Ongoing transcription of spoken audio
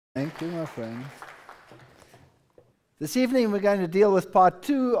Thank you, my friends. This evening we're going to deal with part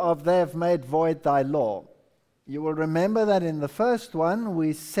 2 of They Have Made Void Thy Law. You will remember that in the first one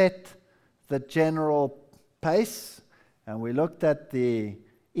we set the general pace and we looked at the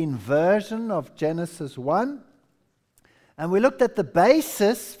inversion of Genesis 1 and we looked at the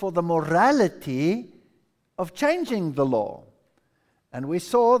basis for the morality of changing the law. And we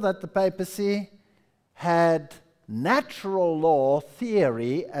saw that the papacy had natural law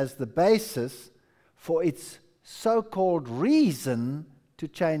theory as the basis for its so-called reason to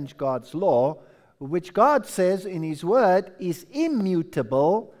change God's law, which God says in His Word is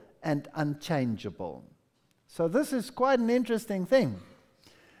immutable and unchangeable. So this is quite an interesting thing.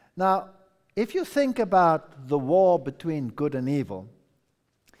 Now, if you think about the war between good and evil,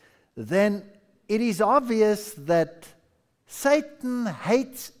 then it is obvious that Satan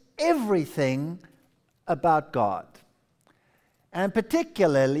hates everything about God. And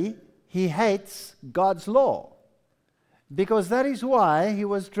particularly, he hates God's law, because that is why he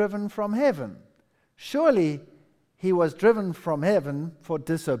was driven from heaven. Surely he was driven from heaven for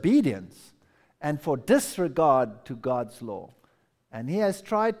disobedience and for disregard to God's law. And he has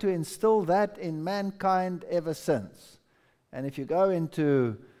tried to instill that in mankind ever since. And if you go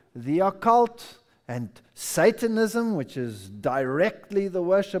into the occult and Satanism, which is directly the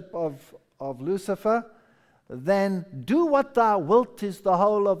worship of Lucifer, then do what thou wilt is the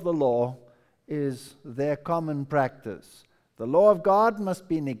whole of the law, is their common practice. The law of God must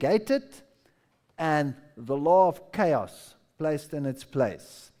be negated and the law of chaos placed in its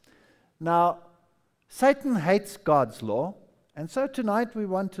place. Now, Satan hates God's law, and so tonight we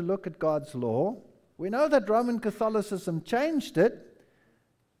want to look at God's law. We know that Roman Catholicism changed it,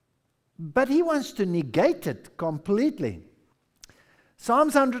 but he wants to negate it completely.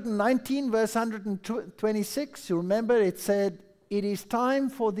 Psalms 119 verse 126, you remember it said, "It is time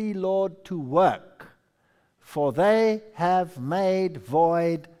for thee, Lord, to work, for they have made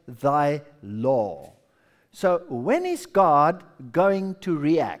void thy law." So when is God going to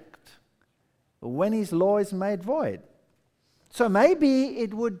react? When his law is made void. So maybe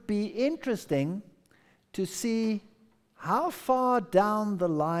it would be interesting to see how far down the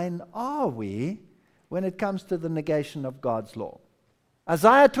line are we when it comes to the negation of God's law.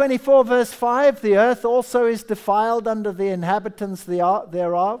 Isaiah 24 verse 5, "The earth also is defiled under the inhabitants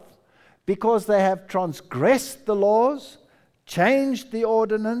thereof, because they have transgressed the laws, changed the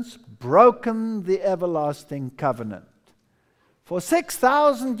ordinance, broken the everlasting covenant." For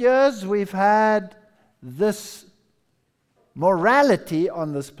 6,000 years we've had this morality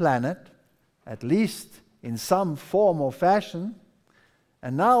on this planet, at least in some form or fashion,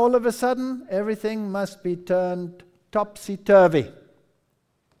 and now all of a sudden everything must be turned topsy-turvy.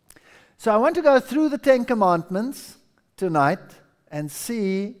 So I want to go through the 10 Commandments tonight and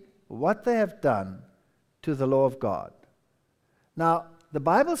see what they have done to the law of God. Now, the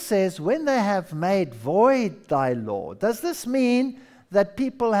Bible says, when they have made void thy law, does this mean that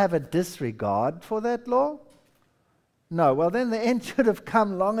people have a disregard for that law? No, well then the end should have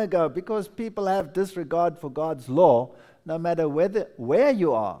come long ago, because people have disregard for God's law no matter where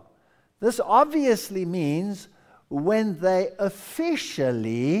you are. This obviously means when they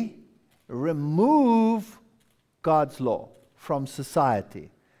officially remove God's law from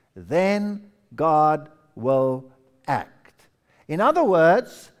society, then God will act. In other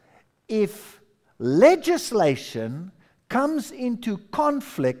words, if legislation comes into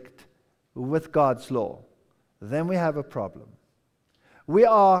conflict with God's law, then we have a problem. We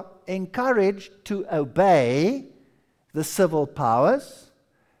are encouraged to obey the civil powers,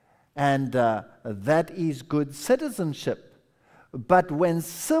 and that is good citizenship. But when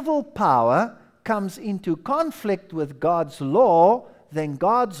civil power comes into conflict with God's law, then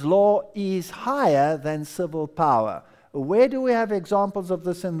God's law is higher than civil power. Where do we have examples of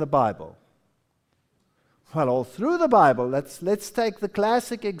this in the Bible? Well, all through the Bible. Let's take the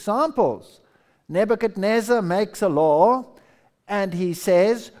classic examples. Nebuchadnezzar makes a law, and he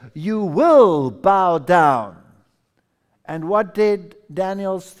says, "You will bow down." And what did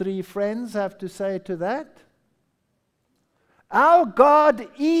Daniel's 3 friends have to say to that? Our God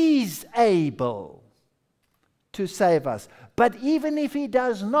is able to save us. But even if He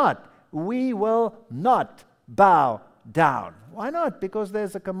does not, we will not bow down. Why not? Because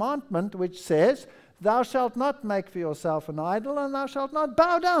there's a commandment which says, "Thou shalt not make for yourself an idol, and thou shalt not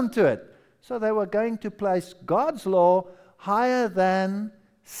bow down to it." So they were going to place God's law higher than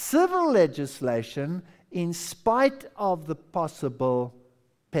civil legislation in spite of the possible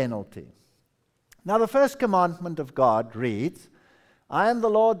penalty. Now the first commandment of God reads, "I am the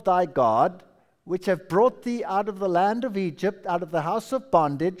Lord thy God, which have brought thee out of the land of Egypt, out of the house of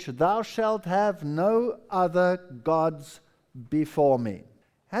bondage. Thou shalt have no other gods before me.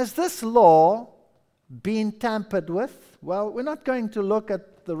 Has this law been tampered with? Well, we're not going to look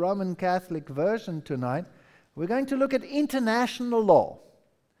at the Roman Catholic version tonight. We're going to look at international law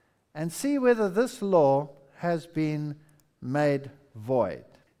and see whether this law has been made void.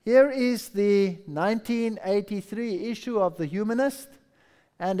 Here is the 1983 issue of The Humanist,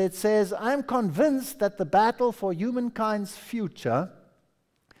 and it says, I'm convinced that the battle for humankind's future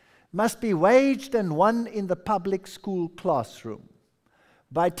must be waged and won in the public school classroom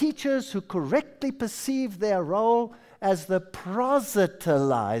by teachers who correctly perceive their role as the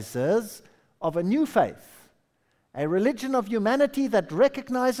proselytizers of a new faith, a religion of humanity that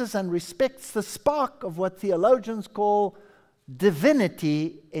recognizes and respects the spark of what theologians call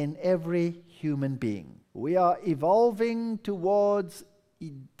divinity in every human being. We are evolving towards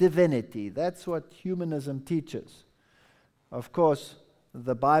divinity. That's what humanism teaches. Of course,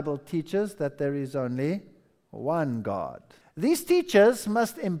 the Bible teaches that there is only one God. These teachers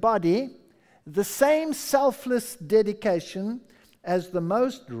must embody the same selfless dedication as the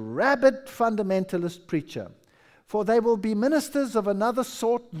most rabid fundamentalist preacher, for they will be ministers of another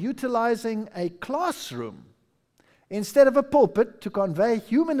sort, utilizing a classroom instead of a pulpit to convey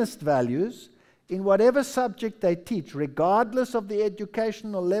humanist values in whatever subject they teach, regardless of the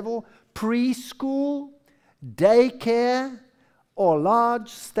educational level, preschool, daycare, or large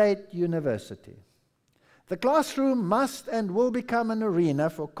state university. The classroom must and will become an arena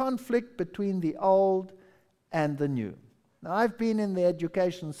for conflict between the old and the new. Now, I've been in the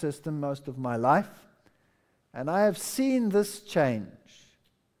education system most of my life, and I have seen this change,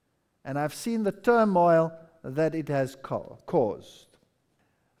 and I've seen the turmoil that it has caused.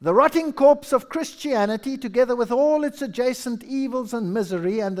 The rotting corpse of Christianity, together with all its adjacent evils and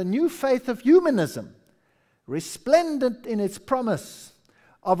misery, and the new faith of humanism, resplendent in its promise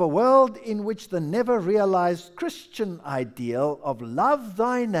of a world in which the never-realized Christian ideal of love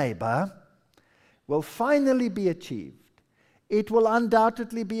thy neighbor will finally be achieved. It will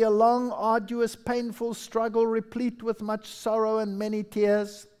undoubtedly be a long, arduous, painful struggle, replete with much sorrow and many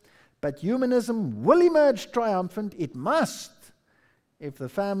tears, but humanism will emerge triumphant. It must, if the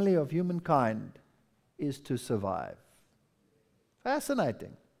family of humankind is to survive.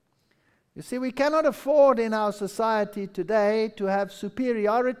 Fascinating. You see, we cannot afford in our society today to have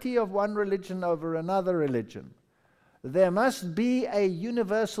superiority of one religion over another religion. There must be a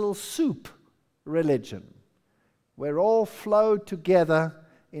universal soup religion where all flow together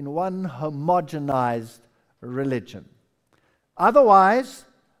in one homogenized religion. Otherwise,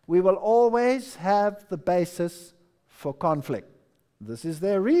 we will always have the basis for conflict. This is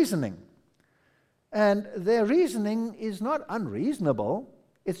their reasoning. And their reasoning is not unreasonable.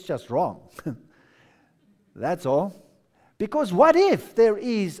 It's just wrong. That's all. Because what if there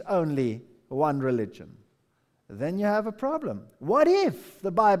is only one religion? Then you have a problem. What if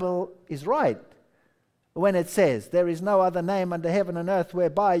the Bible is right when it says there is no other name under heaven and earth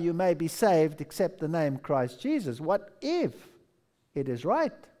whereby you may be saved except the name Christ Jesus? What if it is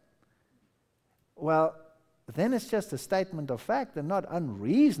right? Well, then it's just a statement of fact and not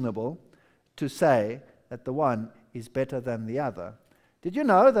unreasonable to say that the one is better than the other. Did you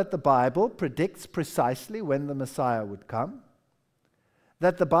know that the Bible predicts precisely when the Messiah would come?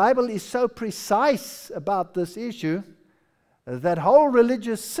 That the Bible is so precise about this issue that whole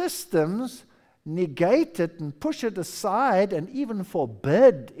religious systems negate it and push it aside and even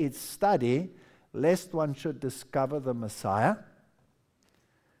forbid its study, lest one should discover the Messiah?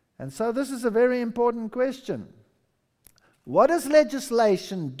 And so this is a very important question. What does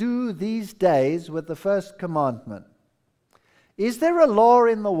legislation do these days with the first commandment? Is there a law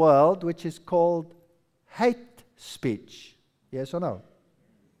in the world which is called hate speech? Yes or no?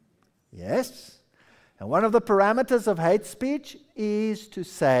 Yes. And one of the parameters of hate speech is to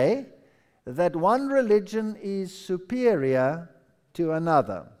say that one religion is superior to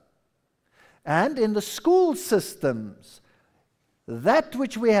another. And in the school systems, that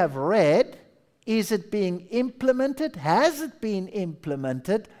which we have read, is it being implemented? Has it been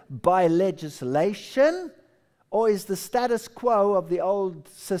implemented by legislation? Or is the status quo of the old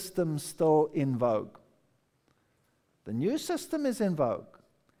system still in vogue? The new system is in vogue.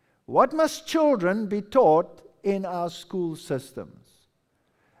 What must children be taught in our school systems?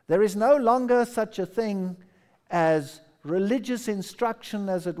 There is no longer such a thing as religious instruction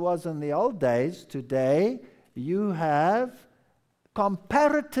as it was in the old days. Today, you have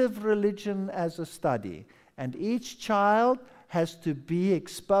comparative religion as a study, and each child has to be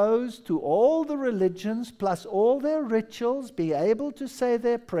exposed to all the religions plus all their rituals, be able to say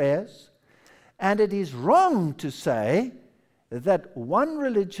their prayers, And it is wrong to say that one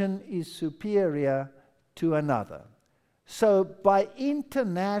religion is superior to another. So by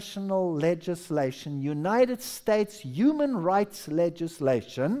international legislation, United States human rights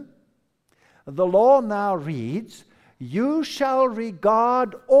legislation, the law now reads, "You shall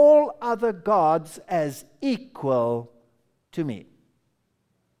regard all other gods as equal to me."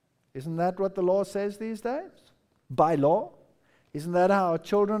 Isn't that what the law says these days? By law? Isn't that how our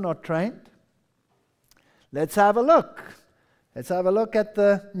children are trained? Let's have a look. Let's have a look at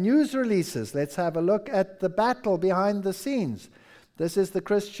the news releases. Let's have a look at the battle behind the scenes. This is the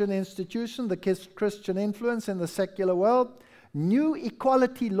Christian institution, the Christian influence in the secular world. New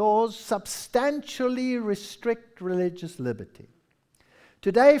equality laws substantially restrict religious liberty.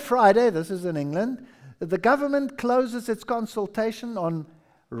 Today, Friday, this is in England, the government closes its consultation on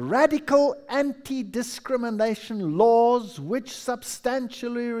radical anti-discrimination laws which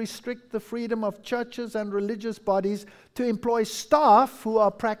substantially restrict the freedom of churches and religious bodies to employ staff who are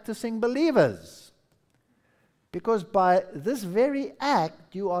practicing believers. Because by this very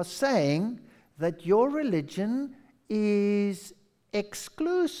act, you are saying that your religion is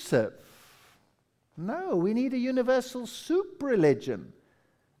exclusive. No, we need a universal soup religion.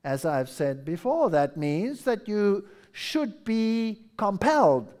 As I've said before, that means that you should be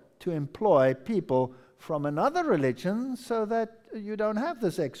compelled to employ people from another religion so that you don't have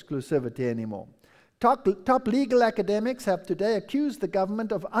this exclusivity anymore. Top legal academics have today accused the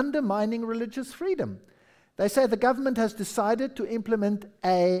government of undermining religious freedom. They say the government has decided to implement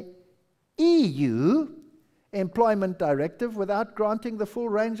a EU employment directive without granting the full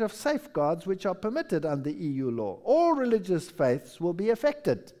range of safeguards which are permitted under EU law. All religious faiths will be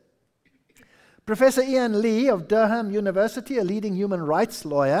affected. Professor Ian Lee of Durham University, a leading human rights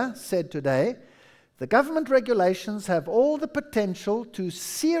lawyer, said today, "The government regulations have all the potential to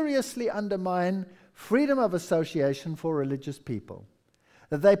seriously undermine freedom of association for religious people.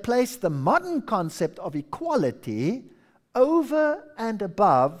 They place the modern concept of equality over and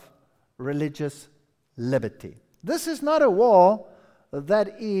above religious liberty." This is not a war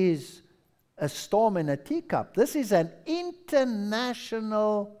that is a storm in a teacup. This is an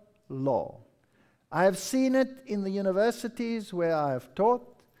international law. I have seen it in the universities where I have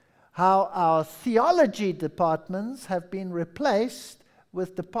taught, how our theology departments have been replaced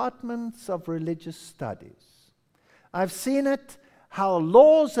with departments of religious studies. I've seen it how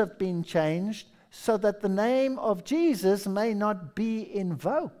laws have been changed so that the name of Jesus may not be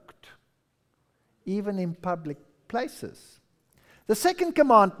invoked, even in public places. The second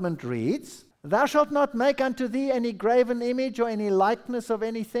commandment reads, "Thou shalt not make unto thee any graven image or any likeness of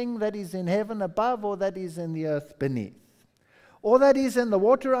anything that is in heaven above, or that is in the earth beneath, or that is in the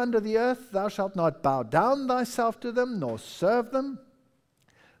water under the earth. Thou shalt not bow down thyself to them, nor serve them.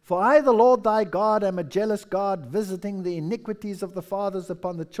 For I, the Lord thy God, am a jealous God, visiting the iniquities of the fathers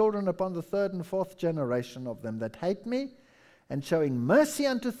upon the children, upon the third and fourth generation of them that hate me, and showing mercy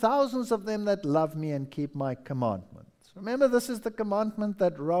unto thousands of them that love me and keep my commandments." Remember, this is the commandment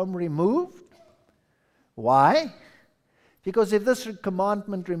that Rome removed. Why? Because if this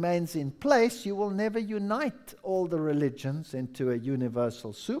commandment remains in place, you will never unite all the religions into a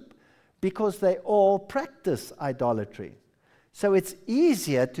universal soup, because they all practice idolatry. So it's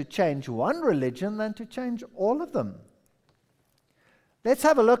easier to change one religion than to change all of them. Let's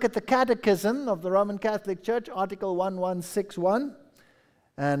have a look at the Catechism of the Roman Catholic Church, Article 1161.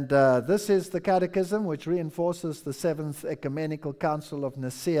 And this is the Catechism which reinforces the Seventh Ecumenical Council of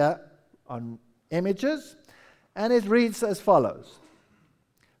Nicaea on images, and it reads as follows: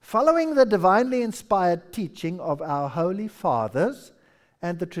 "Following the divinely inspired teaching of our Holy Fathers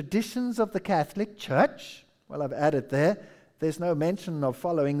and the traditions of the Catholic Church," well, I've added there's no mention of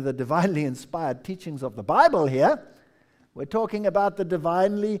following the divinely inspired teachings of the Bible here. We're talking about the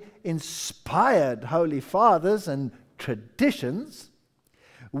divinely inspired Holy Fathers and traditions.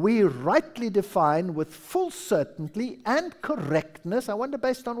 "We rightly define with full certainty and correctness," I wonder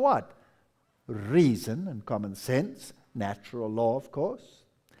based on what? Reason and common sense, natural law, of course,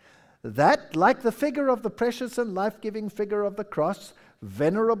 "that, like the figure of the precious and life-giving figure of the cross,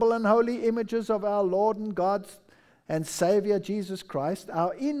 venerable and holy images of our Lord and God and Savior Jesus Christ,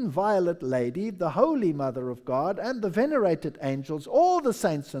 our inviolate Lady, the Holy Mother of God, and the venerated angels, all the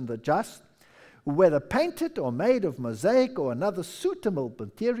saints and the just, whether painted or made of mosaic or another suitable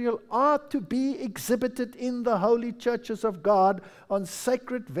material, are to be exhibited in the holy churches of God on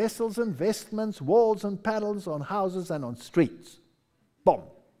sacred vessels and vestments, walls and panels, on houses and on streets." Boom.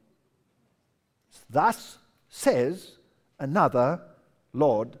 Thus says another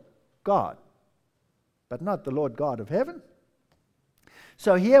Lord God, but not the Lord God of heaven.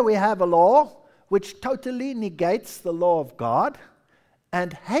 So here we have a law which totally negates the law of God,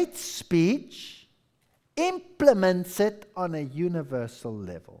 and hate speech implements it on a universal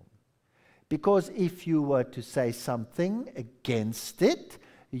level. Because if you were to say something against it,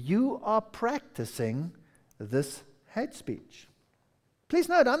 you are practicing this hate speech. Please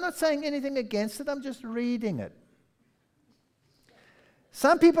note, I'm not saying anything against it, I'm just reading it.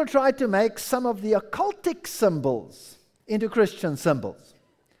 Some people try to make some of the occultic symbols into Christian symbols,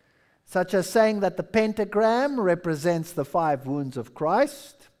 such as saying that the pentagram represents the 5 wounds of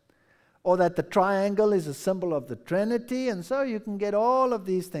Christ, or that the triangle is a symbol of the Trinity, and so you can get all of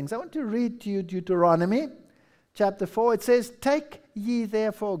these things. I want to read to you Deuteronomy chapter 4. It says, "Take ye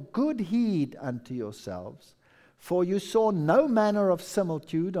therefore good heed unto yourselves, for you saw no manner of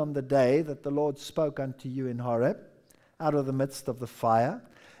similitude on the day that the Lord spoke unto you in Horeb, out of the midst of the fire,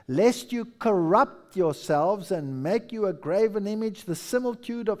 lest you corrupt yourselves and make you a graven image, the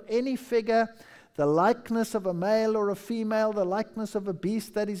similitude of any figure, the likeness of a male or a female, the likeness of a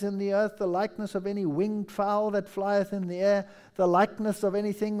beast that is in the earth, the likeness of any winged fowl that flieth in the air, the likeness of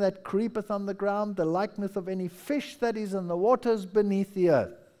anything that creepeth on the ground, the likeness of any fish that is in the waters beneath the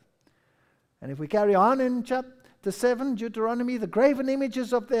earth." And if we carry on in chapter 7, Deuteronomy, "The graven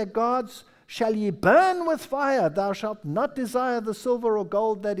images of their gods shall ye burn with fire. Thou shalt not desire the silver or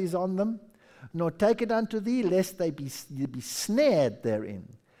gold that is on them, nor take it unto thee, lest they be snared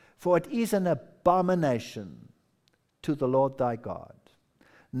therein. For it is an abomination to the Lord thy God.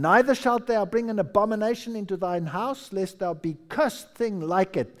 Neither shalt thou bring an abomination into thine house, lest thou be cursed thing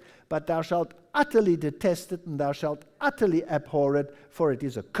like it. But thou shalt utterly detest it, and thou shalt utterly abhor it, for it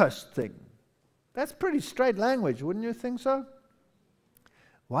is a cursed thing." That's pretty straight language, wouldn't you think so?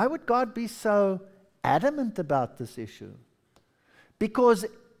 Why would God be so adamant about this issue? Because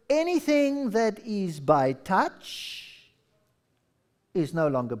anything that is by touch is no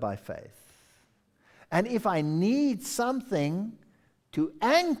longer by faith. And if I need something to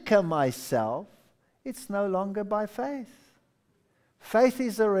anchor myself, it's no longer by faith. Faith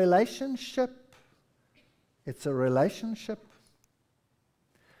is a relationship. It's a relationship.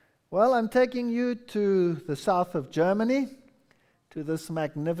 Well, I'm taking you to the south of Germany, to this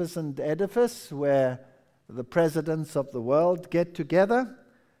magnificent edifice where the presidents of the world get together,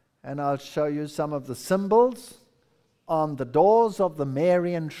 and I'll show you some of the symbols on the doors of the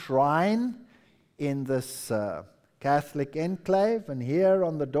Marian shrine in this Catholic enclave. And here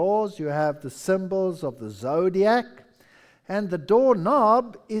on the doors you have the symbols of the zodiac, and the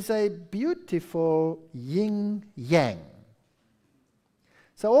doorknob is a beautiful yin-yang.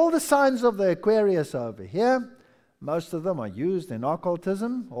 So all the signs of the Aquarius over here, most of them are used in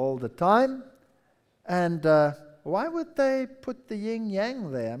occultism all the time. And why would they put the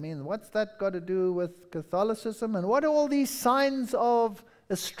yin-yang there? I mean, what's that got to do with Catholicism? And what are all these signs of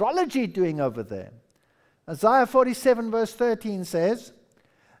astrology doing over there? Isaiah 47 verse 13 says,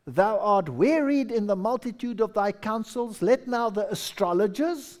 "Thou art wearied in the multitude of thy counsels. Let now the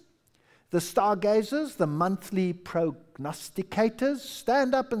astrologers, the stargazers, the monthly prognosticators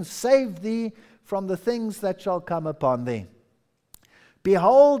stand up and save thee from the things that shall come upon thee.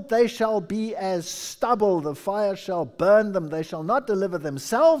 Behold, they shall be as stubble, the fire shall burn them. They shall not deliver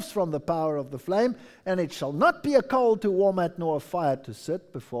themselves from the power of the flame, and it shall not be a coal to warm at, nor a fire to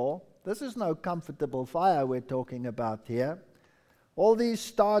sit before." This is no comfortable fire we're talking about here. All these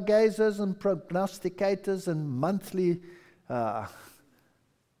stargazers and prognosticators and monthly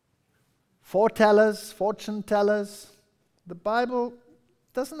foretellers, fortune tellers, the Bible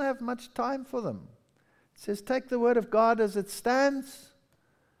doesn't have much time for them. It says, take the word of God as it stands,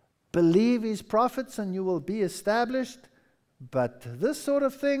 believe his prophets, and you will be established. But this sort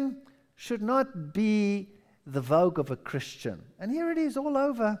of thing should not be the vogue of a Christian. And here it is all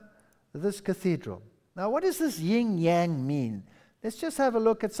over this cathedral. Now, what does this yin-yang mean? Let's just have a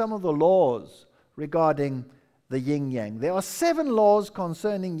look at some of the laws regarding the yin-yang. There are 7 laws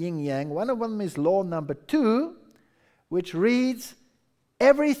concerning yin-yang. One of them is law number 2, which reads,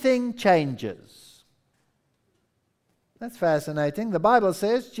 everything changes. That's fascinating. The Bible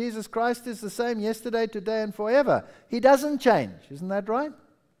says Jesus Christ is the same yesterday, today, and forever. He doesn't change. Isn't that right?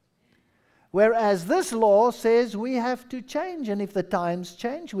 Whereas this law says we have to change, and if the times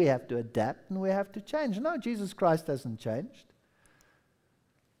change, we have to adapt and we have to change. No, Jesus Christ hasn't changed.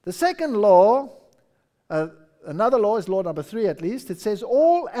 The second law, another law is law number 3 at least. It says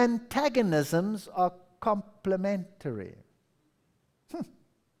all antagonisms are complementary.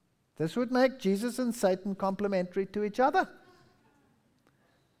 This would make Jesus and Satan complementary to each other.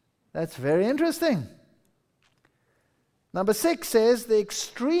 That's very interesting. Number 6 says the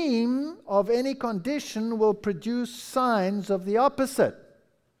extreme of any condition will produce signs of the opposite.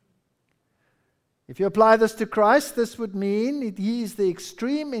 If you apply this to Christ, this would mean he is the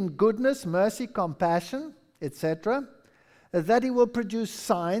extreme in goodness, mercy, compassion, etc., that he will produce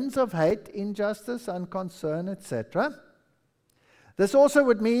signs of hate, injustice, unconcern, etc. This also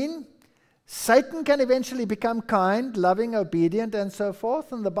would mean Satan can eventually become kind, loving, obedient, and so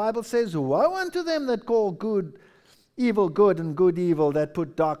forth. And the Bible says, woe unto them that call good and good evil, that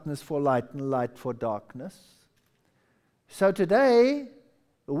put darkness for light and light for darkness. So today,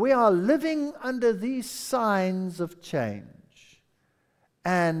 we are living under these signs of change.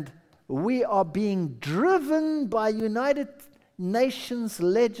 And we are being driven by United Nations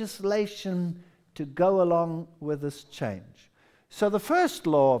legislation to go along with this change. So the first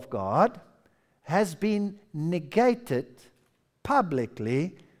law of God has been negated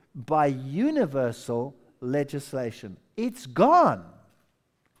publicly by universal legislation. It's gone.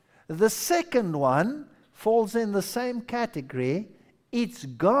 The second one falls in the same category. It's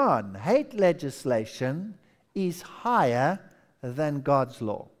gone. Hate legislation is higher than God's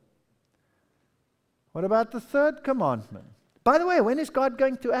law. What about the third commandment? By the way, when is God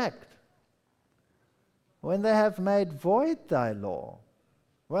going to act? When they have made void thy law.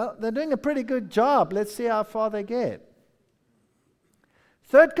 Well, they're doing a pretty good job. Let's see how far they get.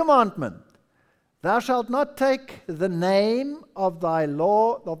 Third commandment. Thou shalt not take the name of thy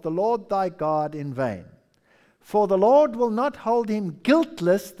Lord, of the Lord thy God in vain. For the Lord will not hold him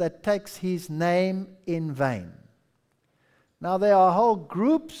guiltless that takes his name in vain. Now there are whole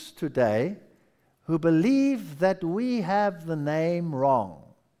groups today who believe that we have the name wrong.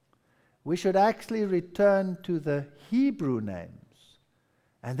 We should actually return to the Hebrew names.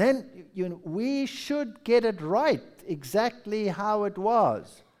 And then we should get it right, exactly how it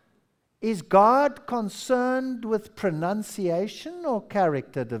was. Is God concerned with pronunciation or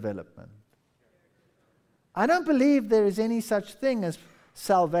character development? I don't believe there is any such thing as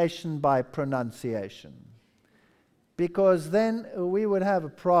salvation by pronunciation, because then we would have a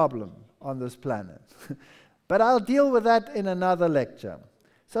problem on this planet. But I'll deal with that in another lecture.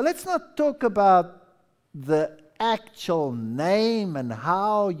 So let's not talk about the actual name and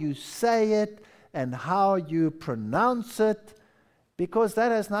how you say it and how you pronounce it, because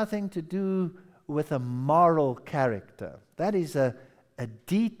that has nothing to do with a moral character. That is a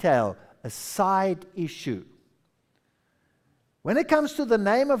detail, a side issue. When it comes to the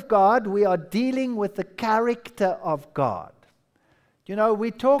name of God, we are dealing with the character of God. You know,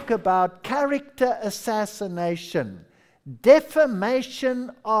 we talk about character assassination,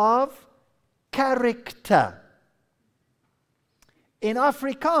 defamation of character. In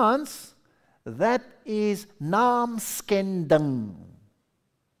Afrikaans, that is naamskending,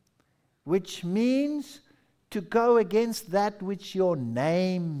 which means to go against that which your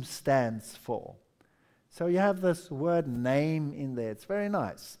name stands for. So you have this word name in there. It's very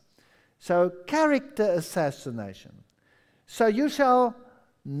nice. So character assassination. So you shall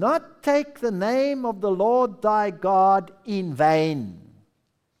not take the name of the Lord thy God in vain.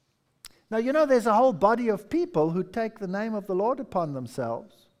 Now, you know, there's a whole body of people who take the name of the Lord upon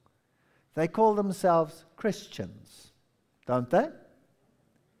themselves. They call themselves Christians, don't they?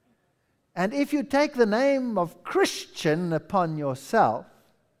 And if you take the name of Christian upon yourself,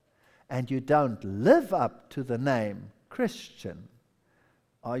 and you don't live up to the name Christian,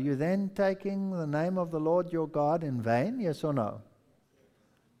 are you then taking the name of the Lord your God in vain? Yes or no?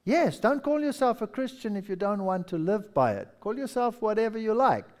 Yes, don't call yourself a Christian if you don't want to live by it. Call yourself whatever you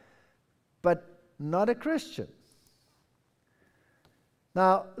like, but not a Christian.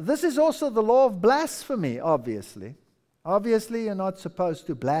 Now, this is also the law of blasphemy, obviously. Obviously, you're not supposed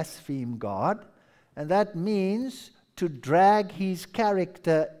to blaspheme God, and that means to drag his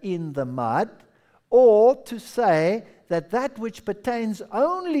character in the mud, or to say that that which pertains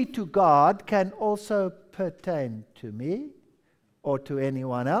only to God can also pertain to me or to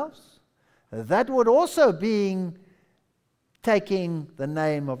anyone else. That would also be taking the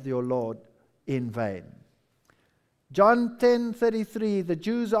name of your Lord in vain. John 10:33, the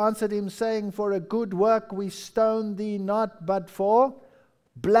Jews answered him, saying, for a good work we stone thee not, but for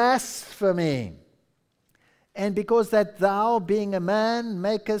blasphemy. And because that thou, being a man,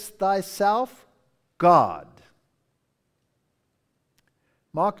 makest thyself God.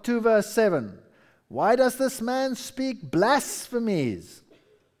 Mark 2 verse 7. Why does this man speak blasphemies?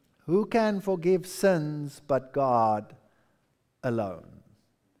 Who can forgive sins but God alone?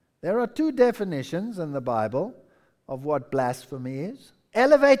 There are two definitions in the Bible of what blasphemy is.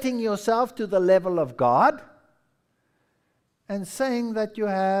 Elevating yourself to the level of God, and saying that you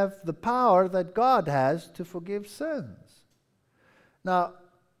have the power that God has to forgive sins. Now,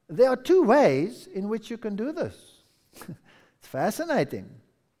 there are two ways in which you can do this. It's fascinating.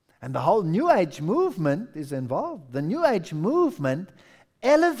 And the whole New Age movement is involved. The New Age movement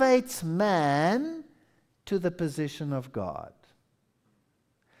elevates man to the position of God.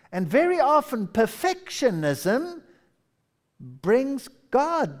 And very often perfectionism brings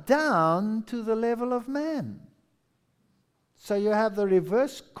God down to the level of man. So you have the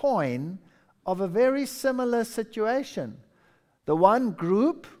reverse coin of a very similar situation. The one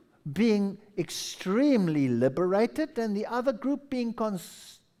group being extremely liberated and the other group being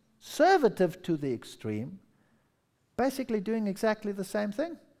conservative to the extreme, basically doing exactly the same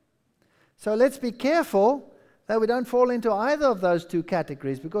thing. So let's be careful that we don't fall into either of those two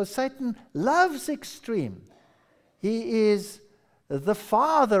categories, because Satan loves extreme. He is the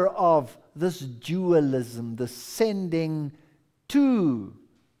father of this dualism, the sending two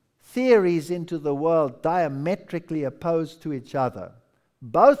theories into the world diametrically opposed to each other,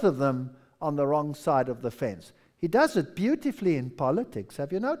 both of them on the wrong side of the fence. He does it beautifully in politics,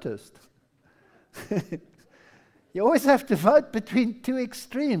 have you noticed? You always have to vote between two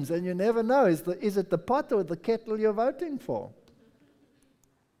extremes, and you never know, is it the pot or the kettle you're voting for?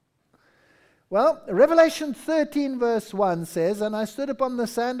 Well, Revelation 13 verse 1 says, "And I stood upon the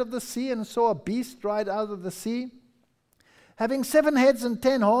sand of the sea, and saw a beast ride out of the sea, having 7 heads and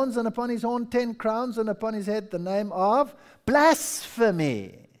 10 horns, and upon his horn 10 crowns, and upon his head the name of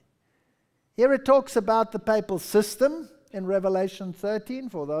blasphemy." Here it talks about the papal system in Revelation 13.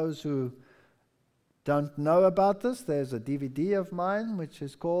 For those who don't know about this, there's a DVD of mine which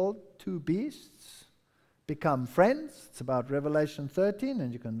is called Two Beasts Become Friends. It's about Revelation 13,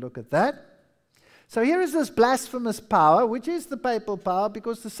 and you can look at that. So here is this blasphemous power, which is the papal power,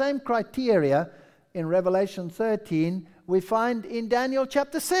 because the same criteria in Revelation 13 we find in Daniel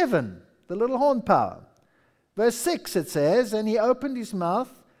chapter 7, the little horn power. Verse 6 it says, "And he opened his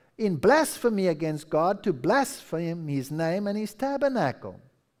mouth in blasphemy against God, to blaspheme his name and his tabernacle."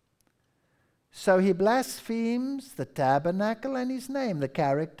 So he blasphemes the tabernacle and his name, the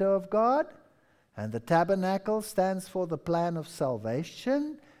character of God. And the tabernacle stands for the plan of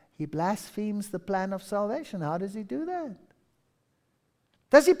salvation. He blasphemes the plan of salvation. How does he do that?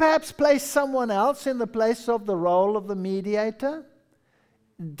 Does he perhaps place someone else in the place of the role of the mediator?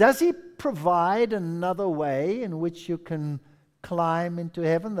 Does he provide another way in which you can climb into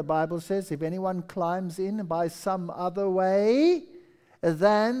heaven? The Bible says, if anyone climbs in by some other way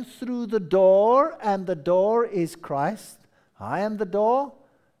than through the door, and the door is Christ. I am the door,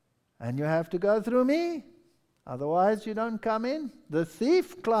 and you have to go through me. Otherwise, you don't come in. The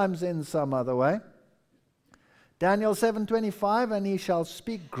thief climbs in some other way. Daniel 7:25, "And he shall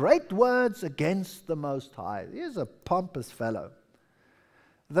speak great words against the Most High." He is a pompous fellow.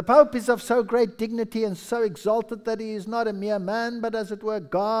 "The Pope is of so great dignity and so exalted that he is not a mere man, but as it were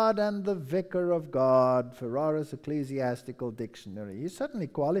God and the vicar of God." Ferrara's Ecclesiastical Dictionary. He certainly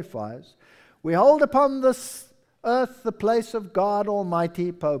qualifies. "We hold upon this earth the place of God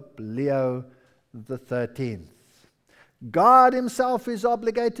Almighty," Pope Leo XIII. "God himself is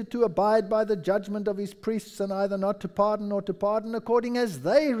obligated to abide by the judgment of his priests, and either not to pardon or to pardon according as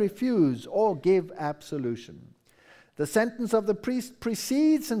they refuse or give absolution. The sentence of the priest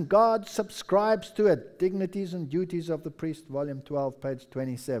precedes, and God subscribes to it." Dignities and Duties of the Priest, Volume 12, page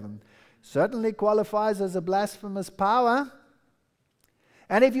 27. Certainly qualifies as a blasphemous power.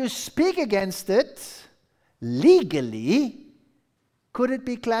 And if you speak against it, legally, could it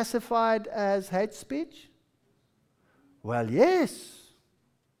be classified as hate speech? Well, yes.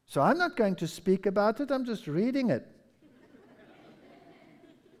 So I'm not going to speak about it, I'm just reading it.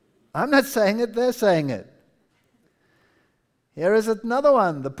 I'm not saying it, they're saying it. Here is another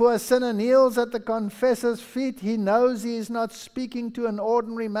one. "The poor sinner kneels at the confessor's feet. He knows he is not speaking to an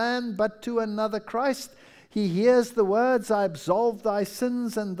ordinary man, but to another Christ. He hears the words, 'I absolve thy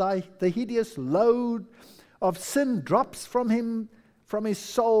sins,' and the hideous load of sin drops from him, from his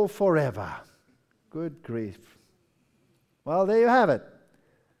soul forever." Good grief. Well, there you have it.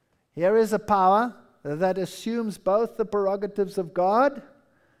 Here is a power that assumes both the prerogatives of God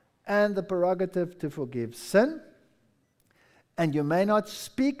and the prerogative to forgive sin. And you may not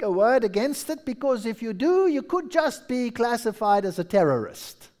speak a word against it, because if you do, you could just be classified as a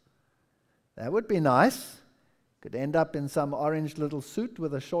terrorist. That would be nice. Could end up in some orange little suit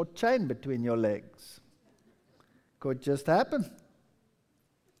with a short chain between your legs. Could just happen.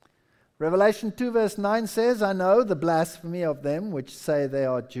 Revelation 2 verse 9 says, "I know the blasphemy of them which say they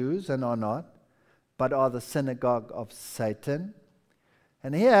are Jews and are not, but are the synagogue of Satan."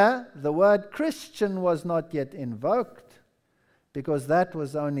 And here, the word Christian was not yet invoked, because that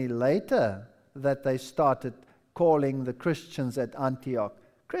was only later that they started calling the Christians at Antioch.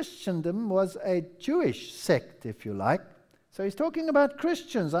 Christendom was a Jewish sect, if you like, So he's talking about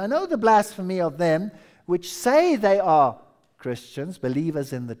Christians. I know the blasphemy of them which say they are Christians,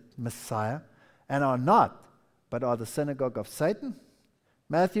 believers in the Messiah, and are not, but are the synagogue of Satan.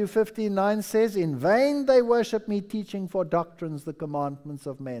 Matthew 15:9 says, in vain they worship me, teaching for doctrines the commandments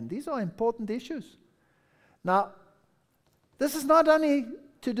of men. These are important issues. Now, this is not only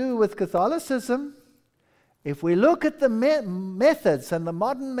to do with Catholicism. If we look at the methods and the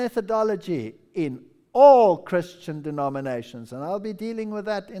modern methodology in all Christian denominations, and I'll be dealing with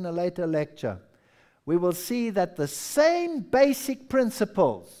that in a later lecture, we will see that the same basic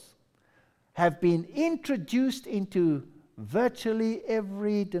principles have been introduced into virtually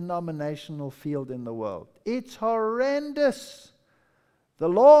every denominational field in the world. It's horrendous. The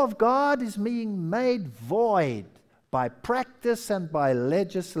law of God is being made void by practice and by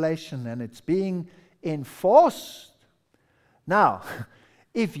legislation, and it's being enforced. Now,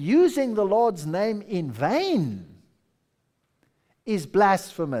 if using the Lord's name in vain is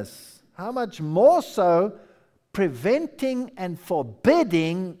blasphemous, how much more so preventing and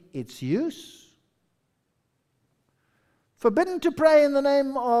forbidding its use? Forbidden to pray in the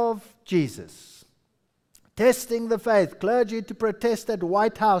name of Jesus. Testing the faith. Clergy to protest at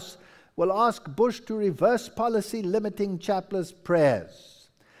White House will ask Bush to reverse policy limiting chapless prayers.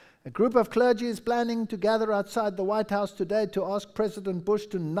 A group of clergy is planning to gather outside the White House today to ask President Bush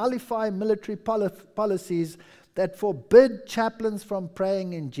to nullify military policies that forbid chaplains from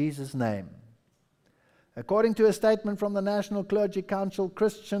praying in Jesus' name. According to a statement from the National Clergy Council,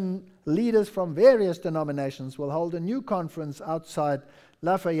 Christian leaders from various denominations will hold a new conference outside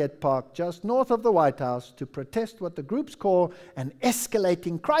Lafayette Park, just north of the White House, to protest what the groups call an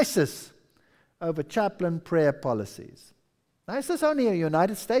escalating crisis over chaplain prayer policies. Now, is this only a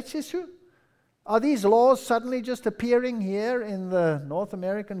United States issue? Are these laws suddenly just appearing here in the North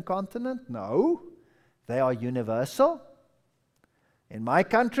American continent? No, they are universal. In my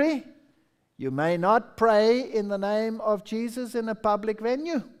country, you may not pray in the name of Jesus in a public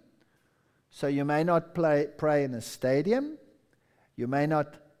venue. So you may not pray in a stadium. You may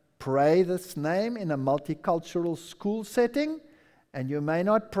not pray this name in a multicultural school setting, and you may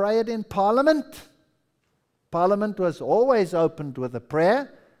not pray it in Parliament. Parliament was always opened with a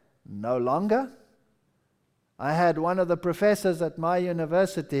prayer, no longer. I had one of the professors at my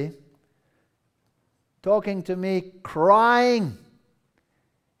university talking to me, crying.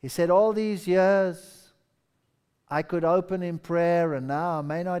 He said, all these years I could open in prayer, and now I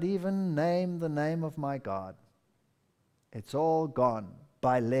may not even name the name of my God. It's all gone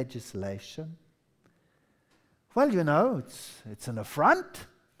by legislation. Well, you know, it's an affront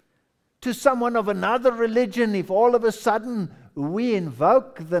to someone of another religion if all of a sudden we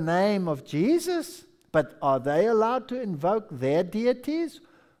invoke the name of Jesus. But are they allowed to invoke their deities?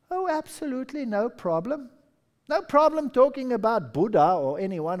 Oh, absolutely no problem. No problem talking about Buddha or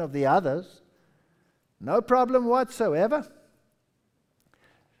any one of the others. No problem whatsoever.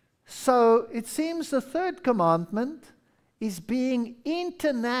 So it seems the third commandment is being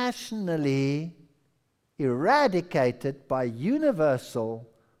internationally eradicated by universal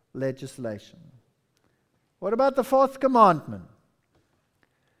legislation. What about the fourth commandment?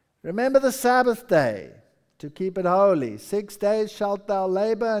 Remember the Sabbath day, to keep it holy. 6 days shalt thou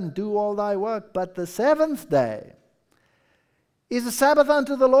labor and do all thy work, but the seventh day is a Sabbath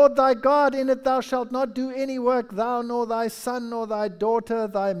unto the Lord thy God. In it thou shalt not do any work, thou, nor thy son, nor thy daughter,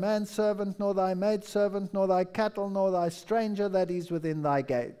 thy manservant, nor thy maidservant, nor thy cattle, nor thy stranger that is within thy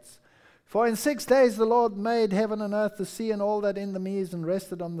gates. For in 6 days the Lord made heaven and earth, the sea, and all that in them is, and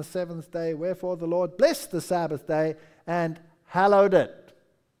rested on the seventh day. Wherefore the Lord blessed the Sabbath day and hallowed it.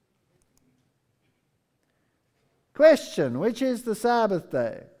 Question, which is the Sabbath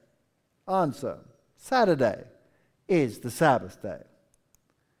day? Answer, Saturday is the Sabbath day.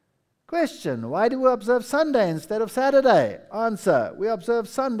 Question, why do we observe Sunday instead of Saturday? Answer, we observe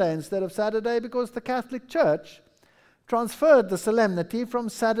Sunday instead of Saturday because the Catholic Church transferred the solemnity from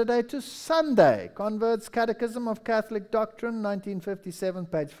Saturday to Sunday. Convert's Catechism of Catholic Doctrine, 1957,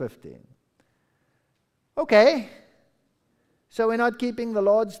 page 15. Okay, so we're not keeping the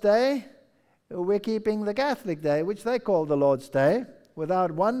Lord's Day, we're keeping the Catholic Day, which they call the Lord's Day,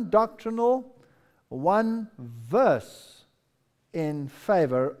 without one verse in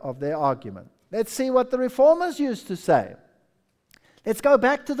favor of their argument. Let's see what the Reformers used to say. Let's go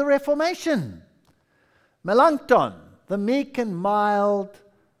back to the Reformation. Melanchthon, the meek and mild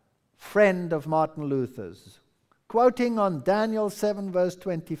friend of Martin Luther's, quoting on Daniel 7 verse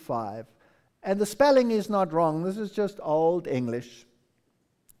 25, and the spelling is not wrong, this is just old English.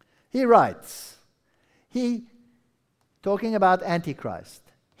 He writes, talking about Antichrist,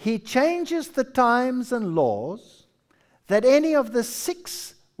 he changes the times and laws that any of the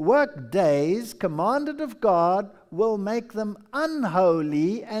 6 work days commanded of God will make them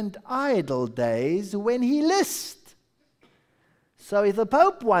unholy and idle days when he lists. So if the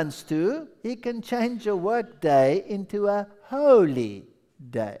Pope wants to, he can change a work day into a holy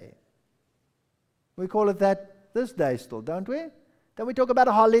day. We call it that this day still, don't we? Don't we talk about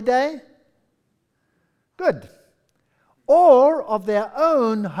a holiday? Good. Or of their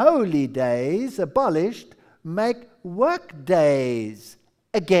own holy days abolished, make work days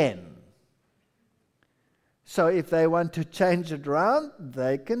again. So if they want to change it around,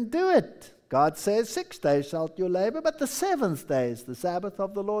 they can do it. God says 6 days shalt you labor, but the 7th day is the Sabbath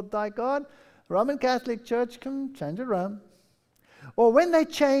of the Lord thy God. Roman Catholic Church can change it around. Or when they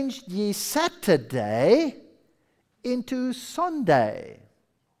changed ye Saturday into Sunday,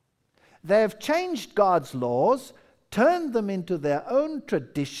 they have changed God's laws, turned them into their own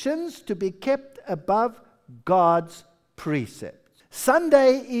traditions to be kept above God's precepts.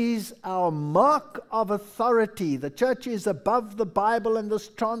 Sunday is our mark of authority. The church is above the Bible, and this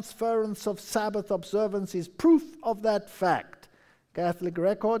transference of Sabbath observance is proof of that fact. Catholic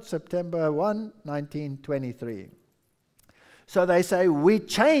Record, September 1, 1923. So they say, we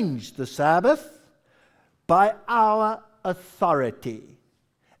change the Sabbath by our authority,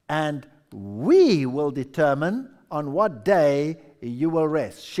 and we will determine on what day you will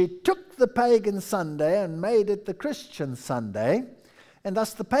rest. She took the pagan Sunday and made it the Christian Sunday, and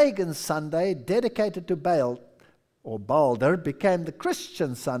thus the pagan Sunday, dedicated to Baal or Balder, became the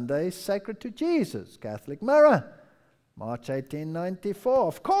Christian Sunday, sacred to Jesus. Catholic Mirror, March 1894.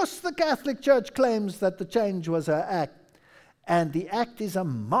 Of course, the Catholic Church claims that the change was her act, and the act is a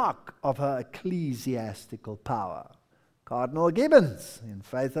mark of her ecclesiastical power. Cardinal Gibbons, in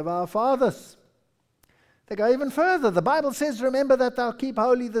Faith of Our Fathers. They go even further. The Bible says, remember that thou keep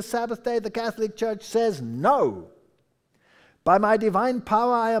holy the Sabbath day. The Catholic Church says, no. By my divine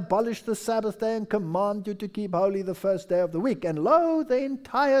power I abolish the Sabbath day and command you to keep holy the first day of the week. And lo, the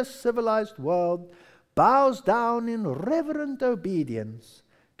entire civilized world bows down in reverent obedience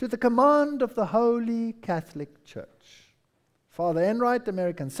to the command of the Holy Catholic Church. Father Enright,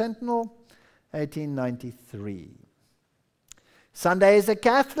 American Sentinel, 1893. Sunday is a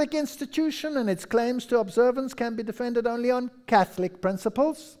Catholic institution, and its claims to observance can be defended only on Catholic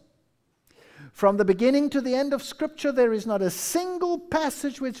principles. From the beginning to the end of Scripture, there is not a single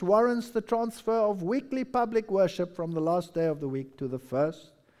passage which warrants the transfer of weekly public worship from the last day of the week to the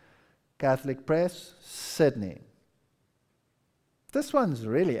first. Catholic Press, Sydney. This one's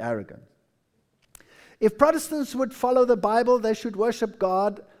really arrogant. If Protestants would follow the Bible, they should worship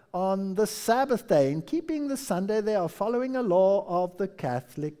God on the Sabbath day. In keeping the Sunday, they are following a law of the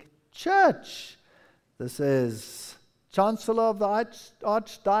Catholic Church. This is Chancellor of the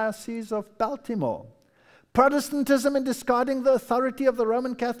Archdiocese of Baltimore. Protestantism, in discarding the authority of the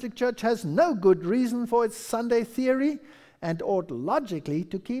Roman Catholic Church, has no good reason for its Sunday theory, and ought logically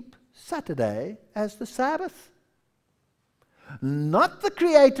to keep Saturday as the Sabbath. Not the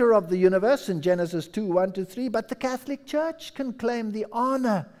creator of the universe in Genesis 2, 1-3, but the Catholic Church can claim the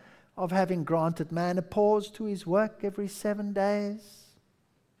honor of having granted man a pause to his work every 7 days.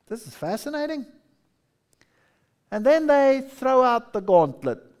 This is fascinating. And then they throw out the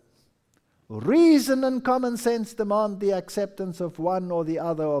gauntlet. Reason and common sense demand the acceptance of one or the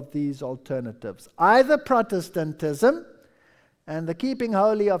other of these alternatives. Either Protestantism and the keeping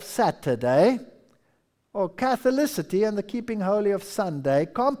holy of Saturday, or Catholicity and the keeping holy of Sunday.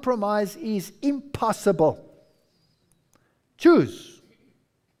 Compromise is impossible. Choose.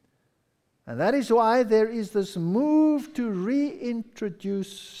 And that is why there is this move to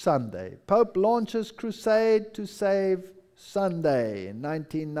reintroduce Sunday. Pope launches crusade to save Sunday in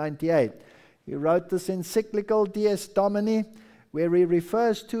 1998. He wrote this encyclical Dies Domini, where he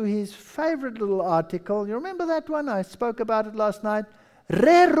refers to his favorite little article. You remember that one? I spoke about it last night.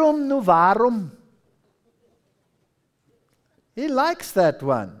 Rerum novarum. He likes that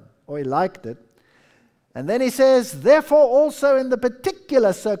one, or he liked it. And then he says, therefore also in the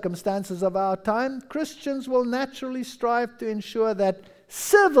particular circumstances of our time, Christians will naturally strive to ensure that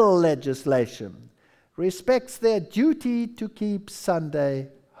civil legislation respects their duty to keep Sunday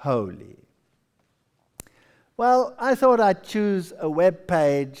holy. Well, I thought I'd choose a web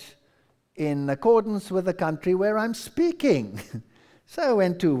page in accordance with the country where I'm speaking. So I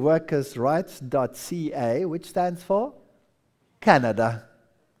went to workersrights.ca, which stands for Canada.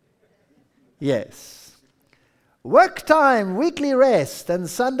 Yes. Work time, weekly rest, and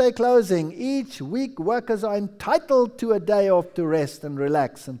Sunday closing. Each week, workers are entitled to a day off to rest and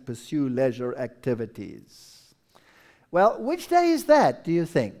relax and pursue leisure activities. Well, which day is that, do you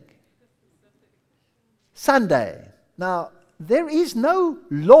think? Sunday. Now, there is no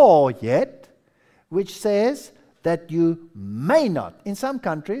law yet which says that you may not. In some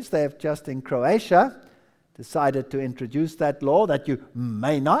countries, they have just in Croatia decided to introduce that law that you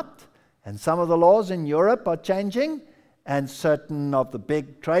may not. And some of the laws in Europe are changing. And certain of the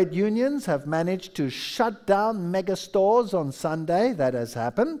big trade unions have managed to shut down mega stores on Sunday. That has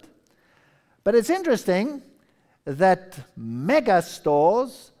happened. But it's interesting that mega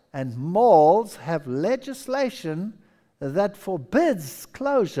stores and malls have legislation that forbids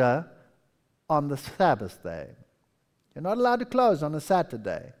closure on the Sabbath day. You're not allowed to close on a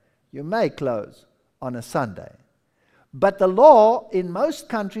Saturday. You may close on a Sunday. But the law in most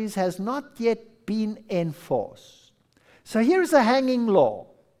countries has not yet been enforced. So here's a hanging law.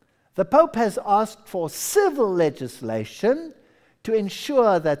 The Pope has asked for civil legislation to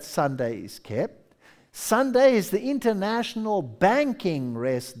ensure that Sunday is kept. Sunday is the International Banking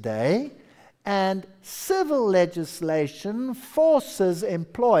Rest Day, and civil legislation forces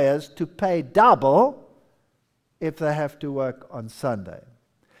employers to pay double if they have to work on Sunday.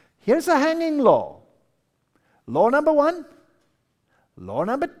 Here's a hanging law. Law number 1, law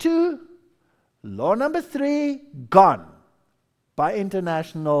number 2, law number 3, gone by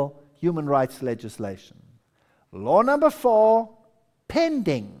international human rights legislation. Law number 4,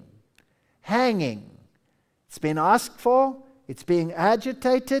 pending, hanging. It's been asked for, it's being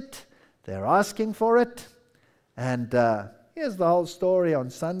agitated, they're asking for it. And here's the whole story on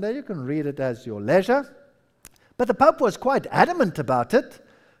Sunday. You can read it as your leisure. But the Pope was quite adamant about it.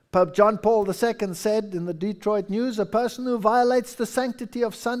 Pope John Paul II said in the Detroit News, a person who violates the sanctity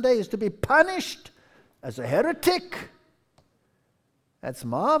of Sunday is to be punished as a heretic. That's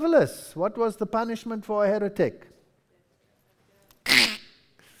marvelous. What was the punishment for a heretic?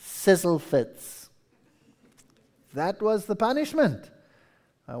 Sizzle fits. That was the punishment.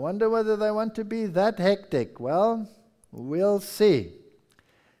 I wonder whether they want to be that hectic. Well, we'll see.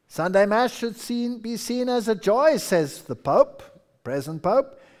 Sunday Mass should be seen as a joy, says the Pope, present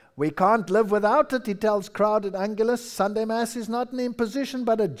Pope. We can't live without it, he tells crowd at Angelus. Sunday Mass is not an imposition,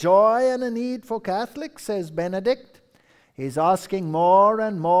 but a joy and a need for Catholics, says Benedict. He's asking more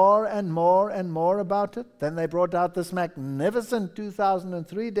and more and more and more about it. Then they brought out this magnificent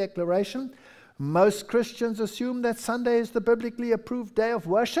 2003 declaration. Most Christians assume that Sunday is the biblically approved day of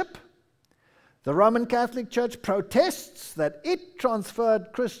worship. The Roman Catholic Church protests that it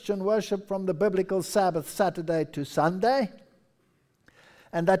transferred Christian worship from the biblical Sabbath Saturday to Sunday,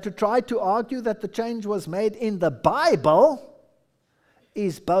 and that to try to argue that the change was made in the Bible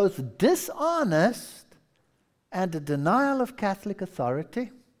is both dishonest and a denial of Catholic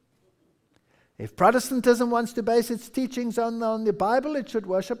authority. If Protestantism wants to base its teachings on the Bible, it should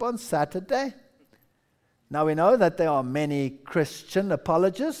worship on Saturday. Now we know that there are many Christian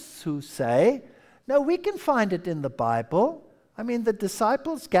apologists who say, no, we can find it in the Bible. I mean, the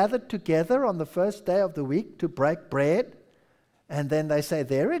disciples gathered together on the first day of the week to break bread. And then they say,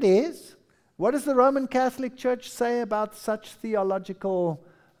 there it is. What does the Roman Catholic Church say about such theological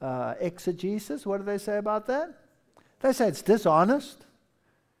exegesis? What do they say about that? They say it's dishonest.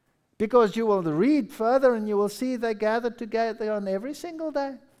 Because you will read further and you will see they gathered together on every single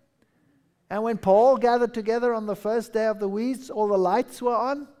day. And when Paul gathered together on the first day of the week, all the lights were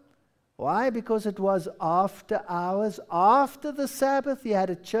on. Why? Because it was after hours, after the Sabbath. He had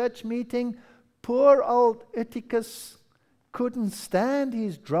a church meeting. Poor old Eutychus couldn't stand.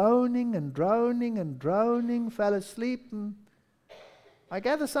 He's droning and droning and droning, fell asleep. And I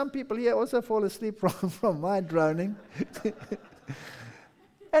gather some people here also fall asleep from my droning.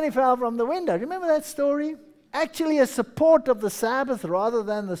 And he fell from the window. Remember that story? Actually a support of the Sabbath rather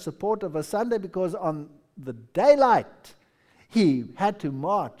than the support of a Sunday, because on the daylight he had to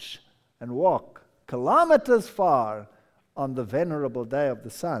march and walk kilometers far on the venerable day of the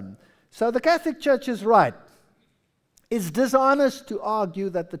sun. So the Catholic Church is right. It's dishonest to argue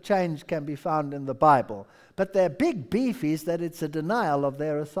that the change can be found in the Bible. But their big beef is that it's a denial of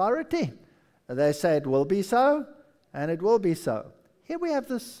their authority. They say it will be so, and it will be so. Here we have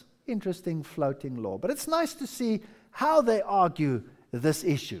this interesting floating law. But it's nice to see how they argue this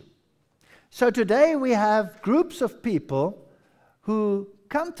issue. So today we have groups of people who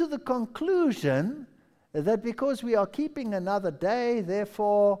come to the conclusion that because we are keeping another day,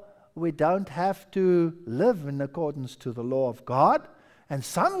 therefore we don't have to live in accordance to the law of God. And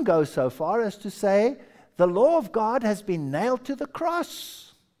some go so far as to say the law of God has been nailed to the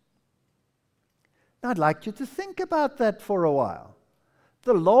cross. Now I'd like you to think about that for a while.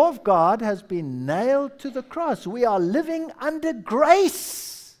 The law of God has been nailed to the cross. We are living under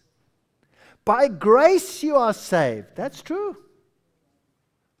grace. By grace you are saved. That's true.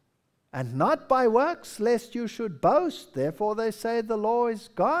 and not by works, lest you should boast. Therefore they say the law is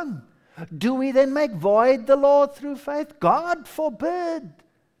gone. Do we then make void the law through faith? God forbid.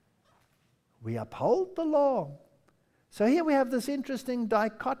 We uphold the law. So here we have this interesting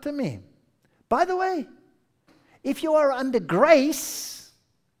dichotomy. By the way, if you are under grace,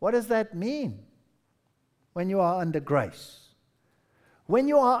 what does that mean? When you are under grace. When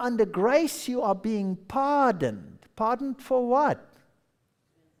you are under grace, you are being pardoned. Pardoned for what?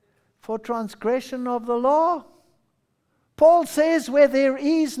 For transgression of the law. Paul says, where there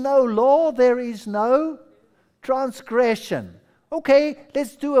is no law, there is no transgression. Okay,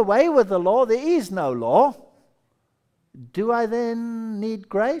 let's do away with the law. There is no law. Do I then need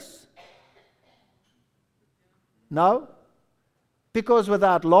grace? No. Because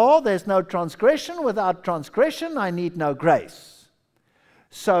without law, there's no transgression. Without transgression, I need no grace.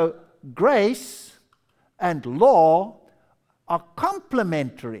 So, grace and law are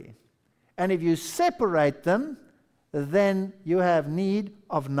complementary. And if you separate them, then you have need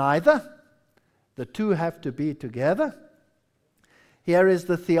of neither. The two have to be together. Here is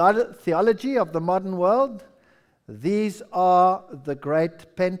the theology of the modern world. These are the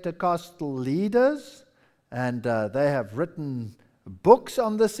great Pentecostal leaders, and they have written books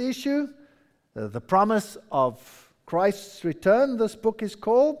on this issue. The Promise of Christ's Return, this book is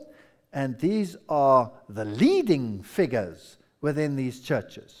called, and these are the leading figures within these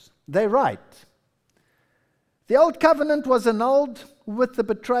churches. They write, the Old Covenant was annulled with the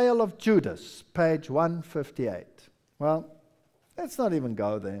betrayal of Judas, page 158. Well, let's not even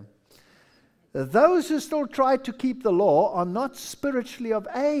go there. Those who still try to keep the law are not spiritually of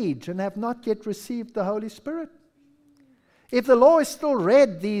age and have not yet received the Holy Spirit. If the law is still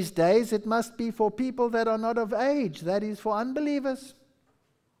read these days, it must be for people that are not of age, that is, for unbelievers.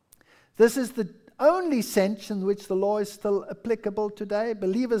 This is the only sense in which the law is still applicable today.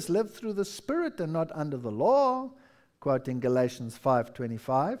 Believers live through the Spirit and not under the law, quoting Galatians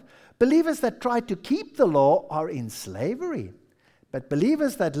 5:25. Believers that try to keep the law are in slavery, but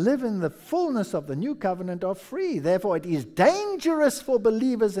believers that live in the fullness of the new covenant are free. Therefore, it is dangerous for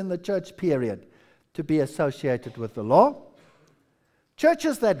believers in the church period to be associated with the law.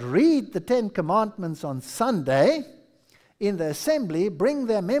 Churches that read the Ten Commandments on Sunday in the assembly bring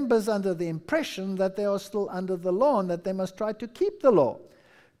their members under the impression that they are still under the law and that they must try to keep the law.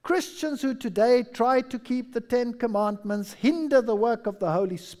 Christians who today try to keep the Ten Commandments hinder the work of the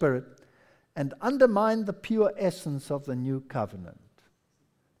Holy Spirit and undermine the pure essence of the new covenant.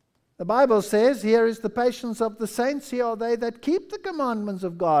 The Bible says, here is the patience of the saints, here are they that keep the commandments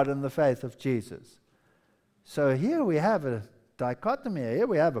of God and the faith of Jesus. So here we have a dichotomy, here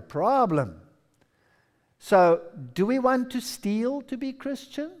we have a problem. So, do we want to steal to be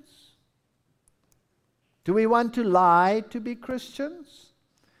Christians? Do we want to lie to be Christians?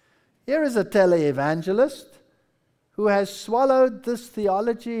 Here is a televangelist who has swallowed this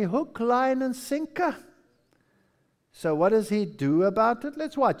theology hook, line, and sinker. So what does he do about it?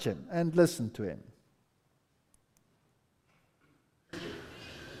 Let's watch him and listen to him.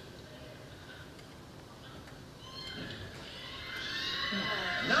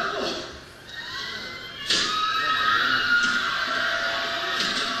 No more.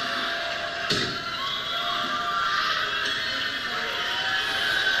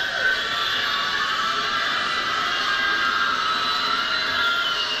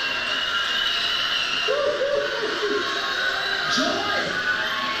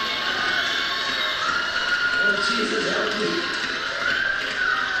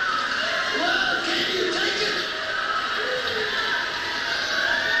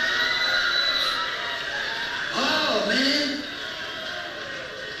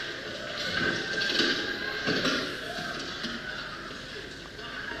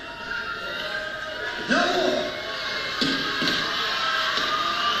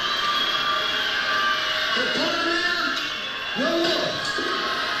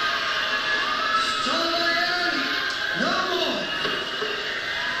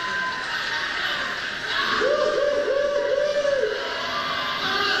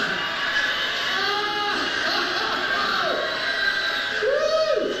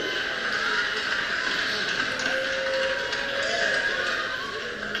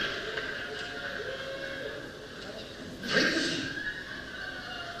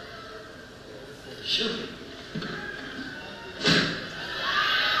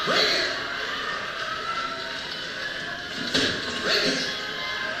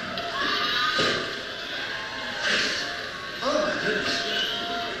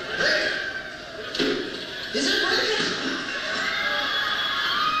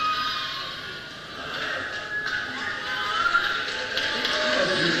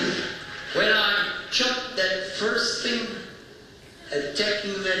 first thing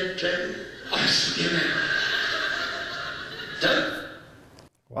attacking that dragon, I speak in it. Done.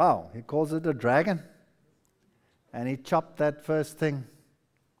 Wow, he calls it a dragon. And he chopped that first thing.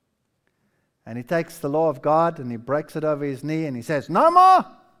 And he takes the law of God and he breaks it over his knee and he says, no more!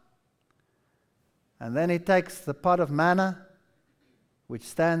 And then he takes the pot of manna, which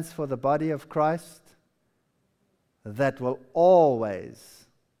stands for the body of Christ, that will always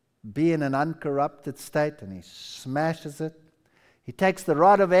be in an uncorrupted state, and he smashes it. He takes the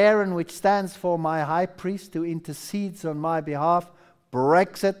rod of Aaron, which stands for my high priest who intercedes on my behalf,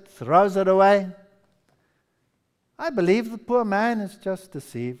 breaks it, throws it away. I believe the poor man is just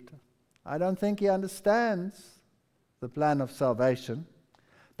deceived. I don't think he understands the plan of salvation.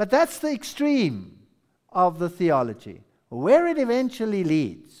 But that's the extreme of the theology, where it eventually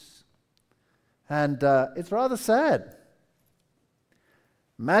leads. And it's rather sad.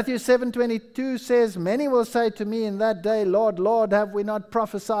 Matthew 7:22 says, many will say to me in that day, Lord, Lord, have we not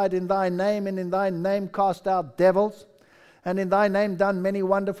prophesied in thy name, and in thy name cast out devils, and in thy name done many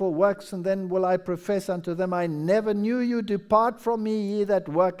wonderful works? And then will I profess unto them, I never knew you. Depart from me, ye that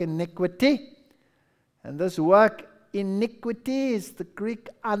work iniquity. And this work iniquity is the Greek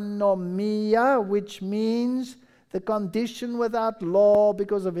anomia, which means the condition without law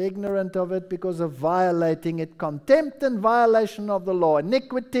because of ignorance of it, because of violating it, contempt and violation of the law.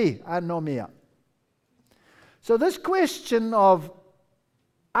 Iniquity, anomia. So this question of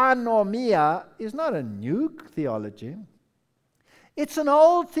anomia is not a new theology. It's an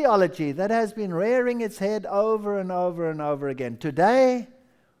old theology that has been rearing its head over and over and over again. Today,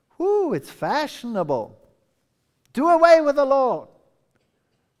 it's fashionable. Do away with the law.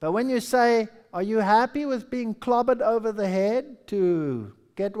 But when you say, are you happy with being clobbered over the head to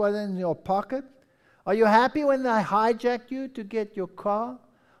get one in your pocket? Are you happy when they hijack you to get your car?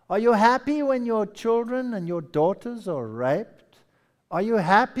 Are you happy when your children and your daughters are raped? Are you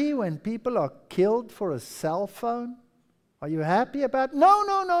happy when people are killed for a cell phone? Are you happy about?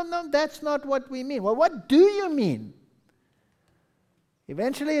 No, that's not what we mean. Well, what do you mean?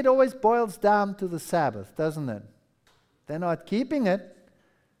 Eventually it always boils down to the Sabbath, doesn't it? They're not keeping it.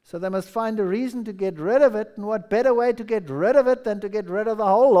 So they must find a reason to get rid of it. And what better way to get rid of it than to get rid of the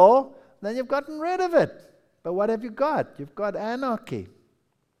whole law? Then you've gotten rid of it. But what have you got? You've got anarchy.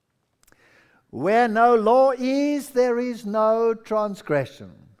 Where no law is, there is no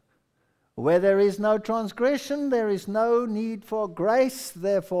transgression. Where there is no transgression, there is no need for grace.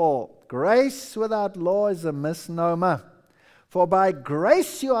 Therefore, grace without law is a misnomer. For by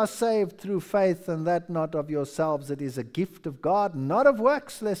grace you are saved through faith, and that not of yourselves. It is a gift of God, not of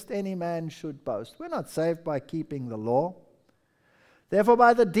works, lest any man should boast. We're not saved by keeping the law. Therefore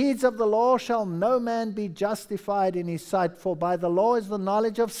by the deeds of the law shall no man be justified in his sight, for by the law is the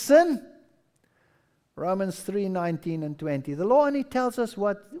knowledge of sin. Romans 3:19 and 20. The law only tells us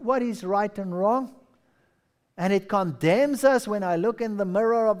what is right and wrong. And it condemns us. When I look in the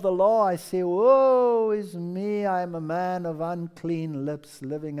mirror of the law, I say, woe is me, I am a man of unclean lips,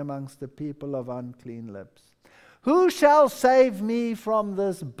 living amongst the people of unclean lips. Who shall save me from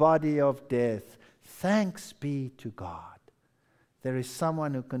this body of death? Thanks be to God. There is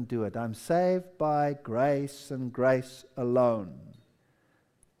someone who can do it. I'm saved by grace and grace alone.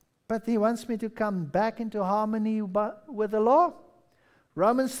 But he wants me to come back into harmony with the law.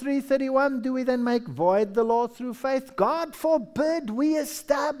 Romans 3:31, do we then make void the law through faith? God forbid. We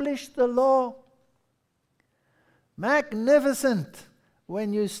establish the law. Magnificent.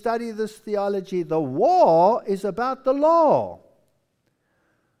 When you study this theology, the war is about the law.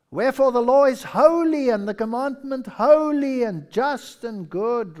 Wherefore the law is holy, and the commandment holy and just and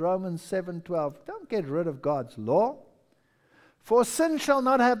good. Romans 7:12. Don't get rid of God's law. For sin shall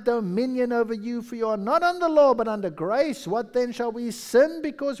not have dominion over you, for you are not under law, but under grace. What then shall we sin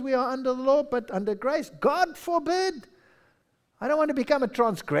because we are under the law, but under grace? God forbid. I don't want to become a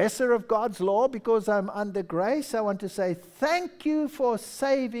transgressor of God's law because I'm under grace. I want to say, thank you for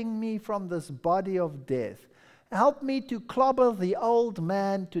saving me from this body of death. Help me to clobber the old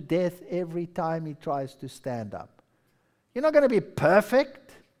man to death every time he tries to stand up. You're not going to be perfect.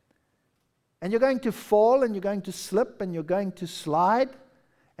 And you're going to fall, and you're going to slip, and you're going to slide.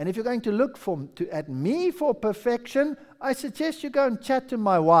 And if you're going to look at me for perfection, I suggest you go and chat to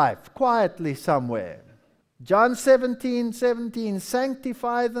my wife quietly somewhere. John 17:17,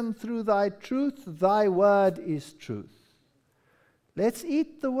 sanctify them through thy truth. Thy word is truth. Let's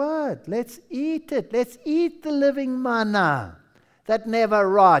eat the word. Let's eat it. Let's eat the living manna that never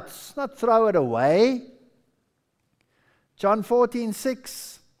rots, not throw it away. John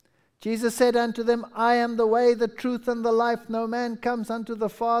 14:6. Jesus said unto them, I am the way, the truth, and the life. No man comes unto the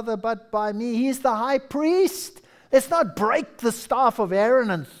Father but by me. He's the high priest. Let's not break the staff of Aaron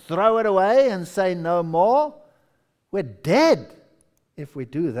and throw it away and say no more. We're dead if we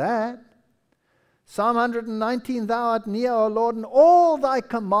do that. Psalm 119, Thou art near, O Lord, and all thy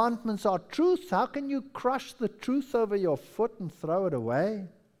commandments are truth. How can you crush the truth over your foot and throw it away?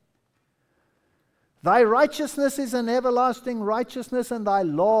 Thy righteousness is an everlasting righteousness, and thy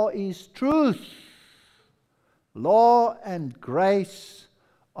law is truth. Law and grace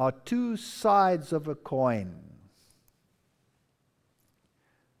are two sides of a coin.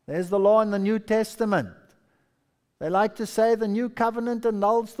 There's the law in the New Testament. They like to say the new covenant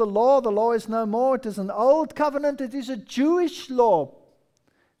annuls the law. The law is no more. It is an old covenant. It is a Jewish law.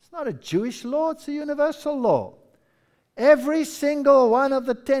 It's not a Jewish law. It's a universal law. Every single one of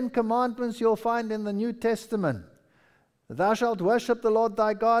the 10 commandments you'll find in the New Testament. Thou shalt worship the Lord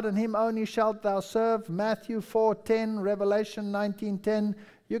thy God, and him only shalt thou serve. Matthew 4:10, Revelation 19:10.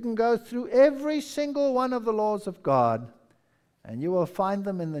 You can go through every single one of the laws of God, and you will find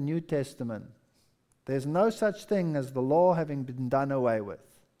them in the New Testament. There's no such thing as the law having been done away with.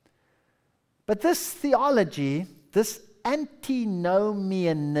 But this theology, this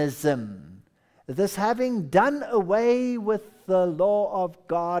antinomianism, this having done away with the law of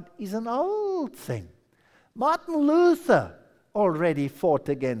God is an old thing. Martin Luther already fought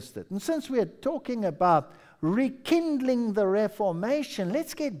against it. And since we're talking about rekindling the Reformation,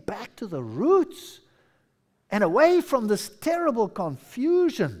 let's get back to the roots and away from this terrible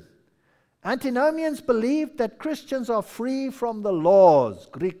confusion. Antinomians believed that Christians are free from the laws,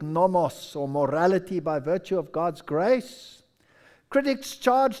 Greek nomos, or morality by virtue of God's grace. Critics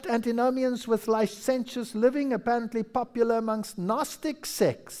charged antinomians with licentious living, apparently popular amongst Gnostic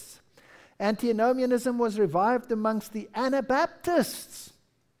sects. Antinomianism was revived amongst the Anabaptists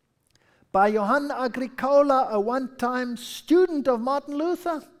by Johann Agricola, a one-time student of Martin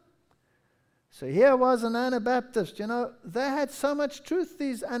Luther. So here was an Anabaptist. You know, they had so much truth,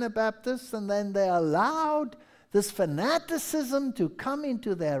 these Anabaptists, and then they allowed this fanaticism to come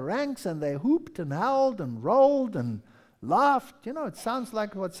into their ranks, and they hooped and howled and rolled and laughed. You know, it sounds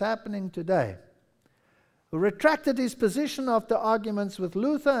like what's happening today. Who retracted his position after arguments with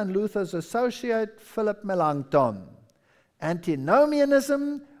Luther and Luther's associate, Philip Melanchthon.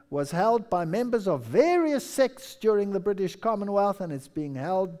 Antinomianism was held by members of various sects during the British Commonwealth, and it's being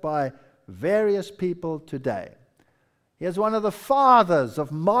held by various people today. Here's one of the fathers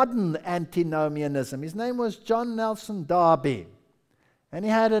of modern antinomianism. His name was John Nelson Darby. And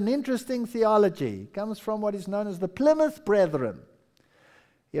he had an interesting theology. He comes from what is known as the Plymouth Brethren.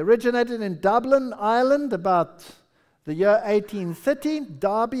 He originated in Dublin, Ireland, about the year 1830.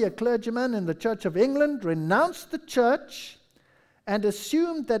 Darby, a clergyman in the Church of England, renounced the church and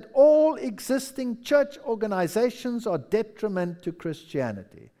assumed that all existing church organizations are detriment to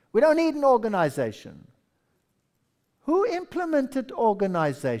Christianity. We don't need an organization. Who implemented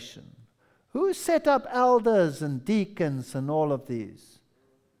organization? Who set up elders and deacons and all of these?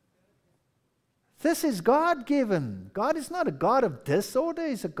 This is God-given. God is not a God of disorder.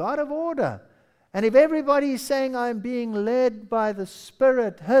 He's a God of order. And if everybody is saying, I'm being led by the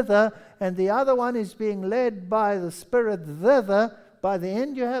Spirit hither, and the other one is being led by the Spirit thither, by the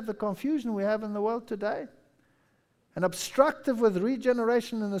end you have the confusion we have in the world today. And obstructive with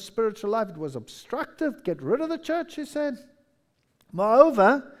regeneration in the spiritual life. It was obstructive. Get rid of the church, he said.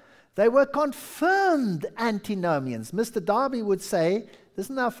 Moreover, they were confirmed antinomians. Mr. Darby would say,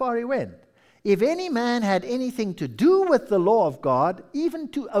 listen how far he went. If any man had anything to do with the law of God, even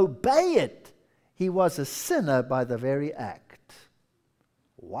to obey it, he was a sinner by the very act.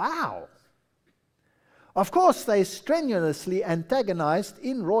 Wow! Of course, they strenuously antagonized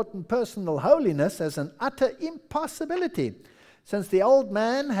inwrought and personal holiness as an utter impossibility, since the old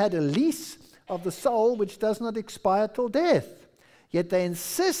man had a lease of the soul which does not expire till death. Yet they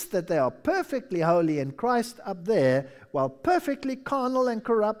insist that they are perfectly holy in Christ up there, while perfectly carnal and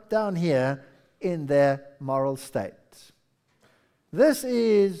corrupt down here in their moral state. This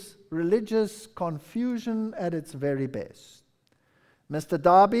is religious confusion at its very best. Mr.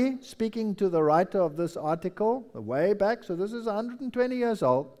 Darby, speaking to the writer of this article, way back, so this is 120 years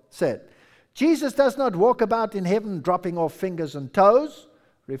old, said, Jesus does not walk about in heaven dropping off fingers and toes,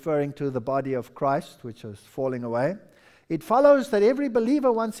 referring to the body of Christ, which is falling away. It follows that every believer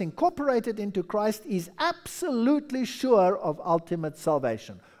once incorporated into Christ is absolutely sure of ultimate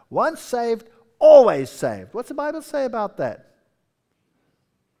salvation. Once saved, always saved. What's the Bible say about that?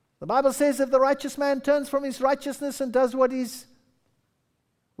 The Bible says if the righteous man turns from his righteousness and does what is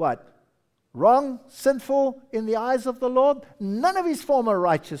wrong, sinful in the eyes of the Lord, none of his former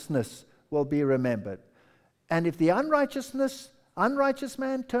righteousness will be remembered. And if the unrighteous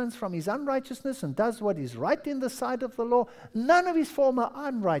man turns from his unrighteousness and does what is right in the sight of the law, none of his former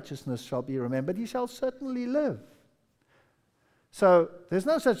unrighteousness shall be remembered. He shall certainly live. So there's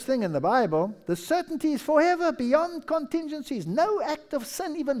no such thing in the Bible. The certainty is forever, beyond contingencies. No act of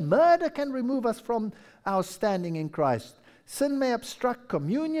sin, even murder, can remove us from our standing in Christ. Sin may obstruct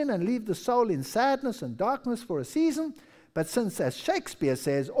communion and leave the soul in sadness and darkness for a season, but since, as Shakespeare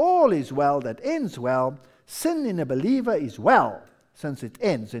says, all is well that ends well, sin in a believer is well, since it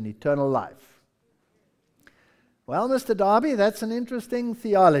ends in eternal life. Well, Mr. Darby, that's an interesting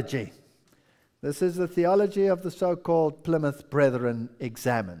theology. This is the theology of the so-called Plymouth Brethren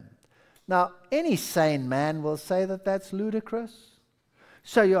examined. Now, any sane man will say that that's ludicrous.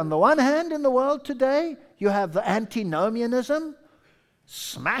 So you, on the one hand, in the world today, you have the antinomianism,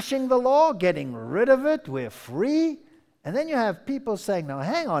 smashing the law, getting rid of it, we're free. And then you have people saying, now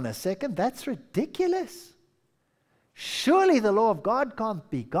hang on a second, that's ridiculous. Surely the law of God can't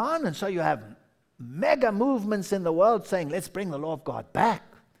be gone. And so you have mega movements in the world saying, let's bring the law of God back.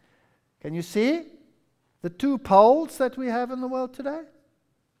 Can you see the two poles that we have in the world today?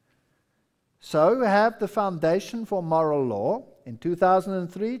 So we have the foundation for moral law. In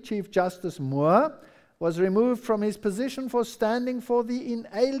 2003, Chief Justice Moore was removed from his position for standing for the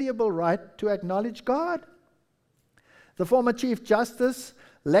inalienable right to acknowledge God. The former Chief Justice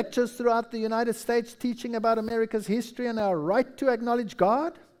lectures throughout the United States teaching about America's history and our right to acknowledge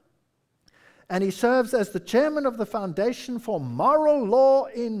God. And he serves as the chairman of the Foundation for Moral Law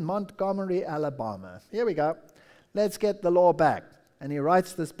in Montgomery, Alabama. Here we go. Let's get the law back. And he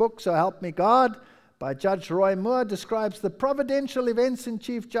writes this book, So Help Me God, by Judge Roy Moore, describes the providential events in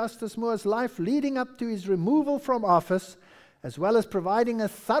Chief Justice Moore's life leading up to his removal from office, as well as providing a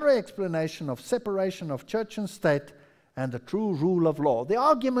thorough explanation of separation of church and state and the true rule of law. The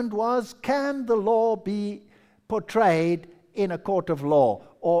argument was, can the law be portrayed in a court of law?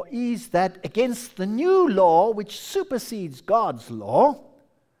 Or is that against the new law which supersedes God's law,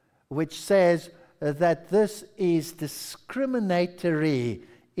 which says that this is discriminatory?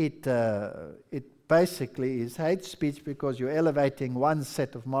 It basically is hate speech because you're elevating one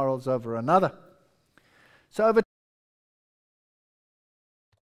set of morals over another. So over